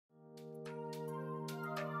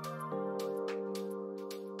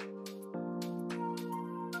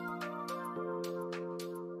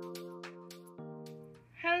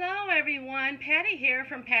everyone, Patty here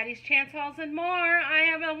from Patty's Chance Hauls and More. I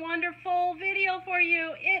have a wonderful video for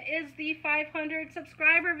you. It is the 500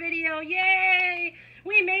 subscriber video. Yay!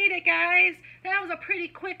 We made it, guys. That was a pretty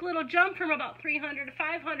quick little jump from about 300 to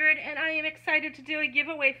 500, and I am excited to do a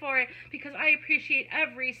giveaway for it because I appreciate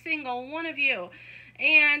every single one of you.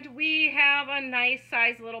 And we have a nice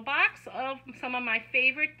size little box of some of my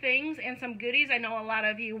favorite things and some goodies I know a lot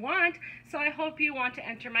of you want, so I hope you want to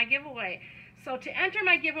enter my giveaway. So to enter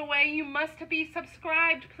my giveaway, you must be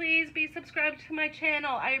subscribed. Please be subscribed to my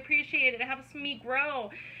channel. I appreciate it. It helps me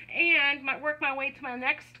grow and work my way to my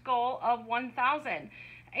next goal of 1,000.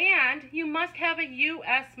 And you must have a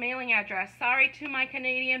U.S. mailing address. Sorry to my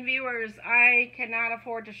Canadian viewers. I cannot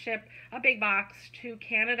afford to ship a big box to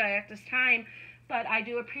Canada at this time, but I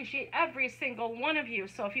do appreciate every single one of you.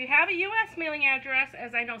 So if you have a U.S. mailing address,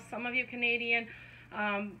 as I know some of you Canadian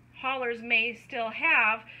haulers may still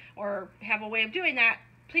have, or have a way of doing that,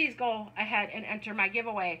 please go ahead and enter my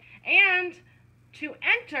giveaway. And to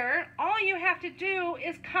enter, all you have to do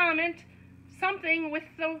is comment something with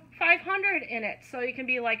the 500 in it. So you can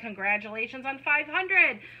be like, congratulations on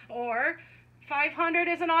 500, or 500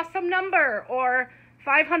 is an awesome number, or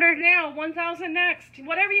 500 now, 1,000 next.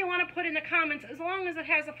 Whatever you want to put in the comments, as long as it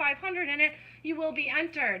has a 500 in it, you will be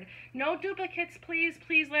entered. No duplicates, please.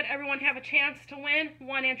 Please let everyone have a chance to win.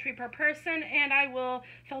 1 entry per person, and I will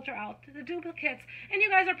filter out the duplicates. And you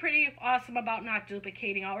guys are pretty awesome about not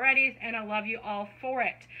duplicating already, and I love you all for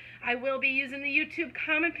it. I will be using the YouTube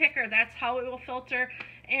comment picker. That's how it will filter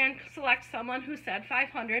and select someone who said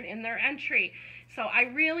 500 in their entry. So I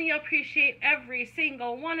really appreciate every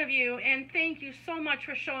single one of you, and thank you so much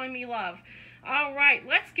for showing me love. All right,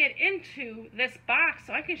 let's get into this box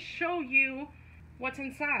so I can show you what's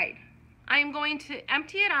inside. I am going to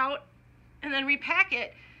empty it out and then repack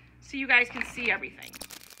it so you guys can see everything.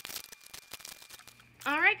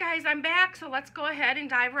 All right, guys, I'm back, so let's go ahead and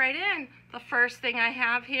dive right in. The first thing I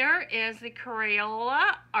have here is the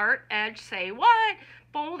Crayola Art Edge Say What?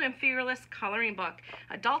 Bold and Fearless Coloring Book.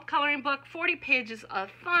 Adult coloring book, 40 pages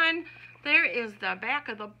of fun. There is the back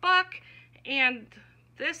of the book, and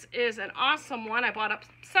this is an awesome one. I bought up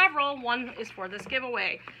several. One is for this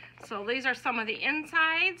giveaway. So these are some of the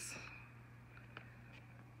insides,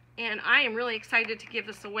 and I am really excited to give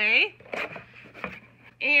this away.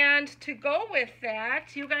 And to go with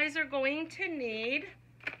that, you guys are going to need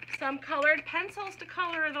some colored pencils to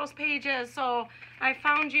color those pages. So I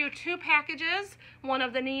found you 2 packages, one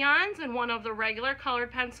of the neons and one of the regular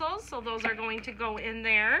colored pencils. So those are going to go in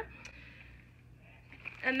there.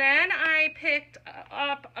 And then I picked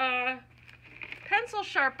up a pencil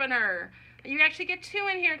sharpener. You actually get 2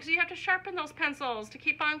 in here because you have to sharpen those pencils to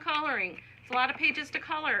keep on coloring. It's a lot of pages to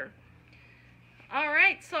color. All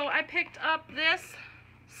right, so I picked up this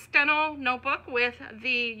steno notebook with the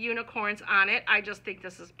unicorns on it. I just think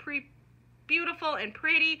this is beautiful and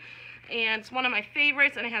pretty, and it's one of my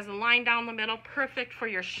favorites, and it has a line down the middle, perfect for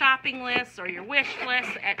your shopping list or your wish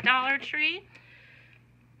list at Dollar Tree.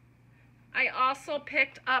 I also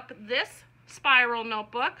picked up this spiral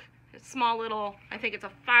notebook. It's small little, I think it's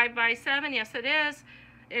a 5x7, yes it is,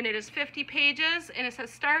 and it is 50 pages, and it says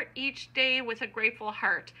start each day with a grateful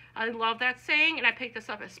heart. I love that saying, and I picked this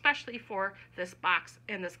up especially for this box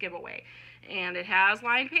and this giveaway. And it has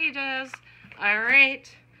lined pages. All right,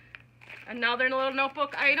 another little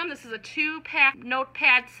notebook item. This is a 2-pack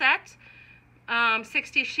notepad set,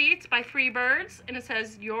 60 sheets by 3 birds, and it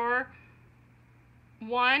says you're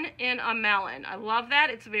one in a melon. I love that.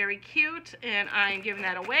 It's very cute, and I'm giving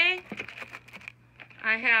that away.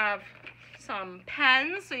 I have some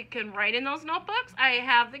pens so you can write in those notebooks. I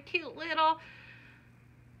have the cute little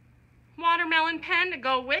watermelon pen to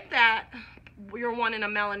go with that your one in a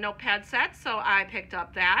melon notepad set, so I picked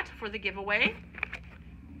up that for the giveaway.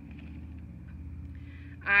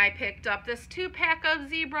 I picked up this 2-pack of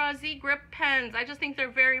Zebra Z-Grip pens. I just think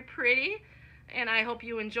they're very pretty, and I hope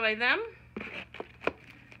you enjoy them.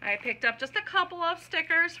 I picked up just a couple of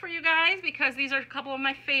stickers for you guys because these are a couple of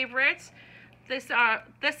my favorites. This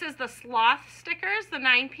is the sloth stickers, the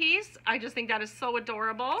 9-piece. I just think that is so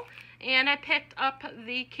adorable. And I picked up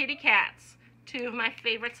the kitty cats, 2 of my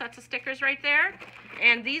favorite sets of stickers right there.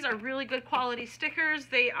 And these are really good quality stickers.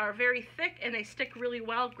 They are very thick and they stick really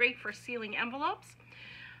well, great for sealing envelopes.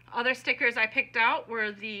 Other stickers I picked out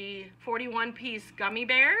were the 41-piece gummy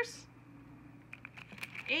bears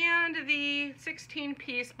and the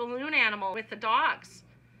 16-piece balloon animal with the dogs.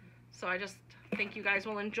 So I just think you guys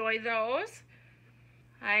will enjoy those.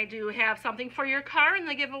 I do have something for your car in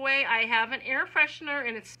the giveaway. I have an air freshener,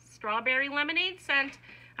 and it's strawberry lemonade scent.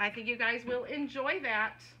 I think you guys will enjoy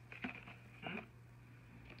that.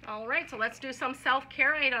 All right, so let's do some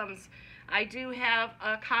self-care items. I do have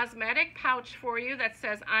a cosmetic pouch for you that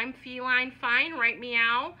says, I'm feline fine, right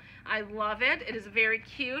meow. I love it. It is very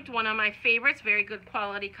cute, one of my favorites, very good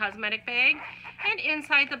quality cosmetic bag. And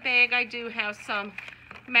inside the bag, I do have some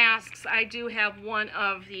masks. I do have one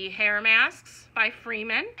of the hair masks by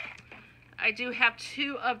Freeman. I do have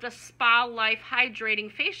 2 of the Spa Life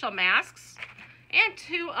Hydrating Facial Masks and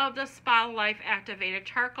 2 of the Spa Life Activated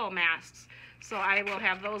Charcoal Masks. So I will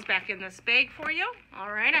have those back in this bag for you.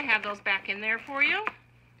 All right, I have those back in there for you.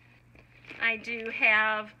 I do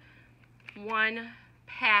have 1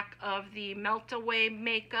 pack of the Melt Away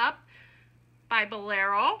Makeup by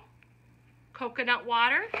Bolero coconut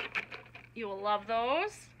water. You will love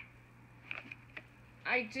those.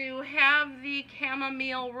 I do have the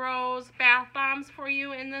Chamomile Rose bath bombs for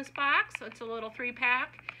you in this box. It's a little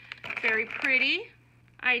 3-pack. Very pretty.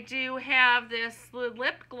 I do have this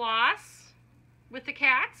lip gloss with the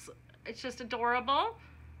cats. It's just adorable.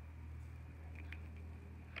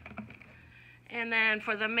 And then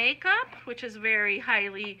for the makeup, which is very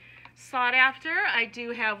highly sought after, I do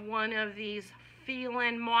have one of these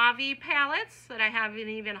Feelin' Mauve palettes that I haven't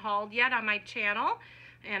even hauled yet on my channel.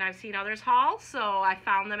 And I've seen others haul, so I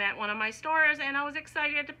found them at one of my stores, and I was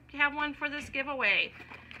excited to have one for this giveaway.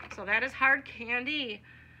 So that is hard candy.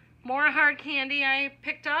 More hard candy I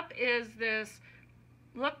picked up is this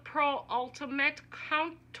Look Pro Ultimate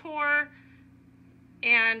Contour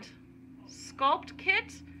and Sculpt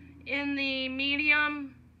Kit in the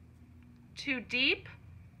medium to deep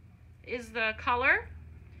is the color,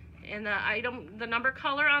 and the number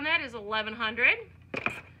color on that is 1100.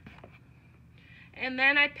 And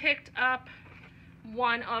then I picked up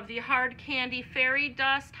one of the Hard Candy Fairy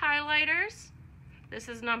Dust highlighters. This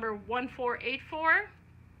is number 1484.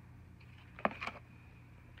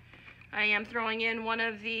 I am throwing in one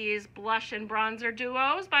of these blush and bronzer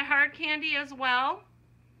duos by Hard Candy as well.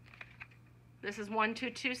 This is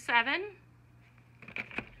 1227.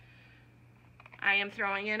 I am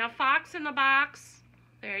throwing in a fox in the box.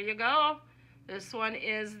 There you go. This one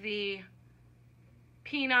is the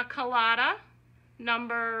Pina Colada,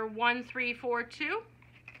 number 1342.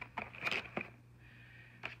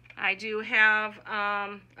 I do have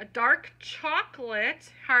a dark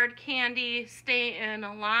chocolate Hard Candy Stay in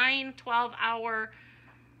Line 12-hour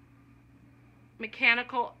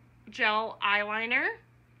mechanical gel eyeliner.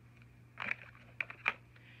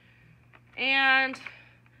 And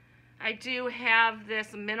I do have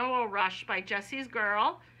this Mineral Rush by Jessie's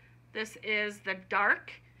Girl. This is the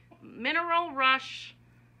dark Mineral Rush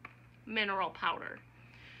mineral powder.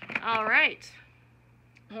 All right.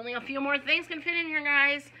 Only a few more things can fit in here,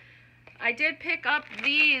 guys. I did pick up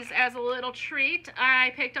these as a little treat.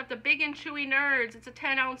 I picked up the Big and Chewy Nerds. It's a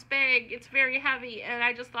 10-ounce bag. It's very heavy, and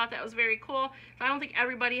I just thought that was very cool. So I don't think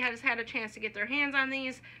everybody has had a chance to get their hands on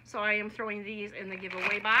these, so I am throwing these in the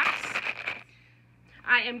giveaway box.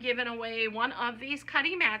 I am giving away one of these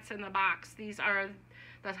cutting mats in the box. These are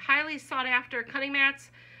the highly sought after cutting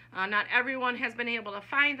mats. Not everyone has been able to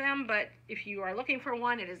find them, but if you are looking for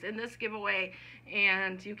one, it is in this giveaway,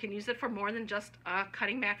 and you can use it for more than just a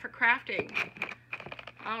cutting mat for crafting.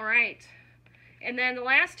 All right. And then the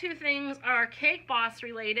last 2 things are Cake Boss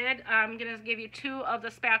related. I'm going to give you 2 of the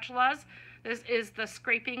spatulas. This is the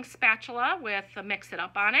scraping spatula with the Mix It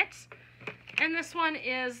Up on it. And this one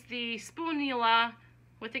is the Spoonula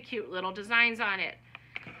with the cute little designs on it.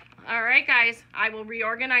 All right, guys, I will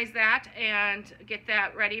reorganize that and get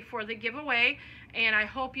that ready for the giveaway. And I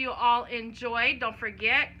hope you all enjoyed. Don't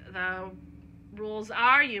forget, the rules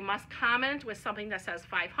are you must comment with something that says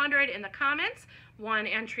 500 in the comments. 1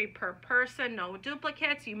 entry per person, no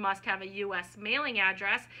duplicates. You must have a U.S. mailing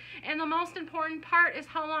address. And the most important part is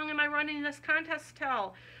how long am I running this contest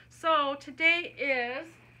till? So today is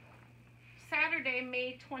Saturday,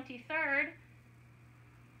 May 23rd.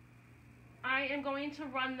 I am going to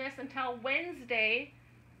run this until Wednesday,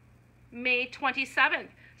 May 27th.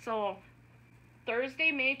 So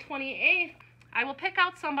Thursday, May 28th, I will pick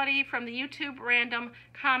out somebody from the YouTube random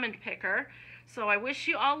comment picker. So I wish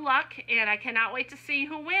you all luck, and I cannot wait to see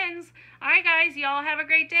who wins. All right, guys, y'all have a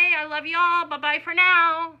great day. I love y'all. Bye-bye for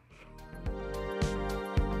now.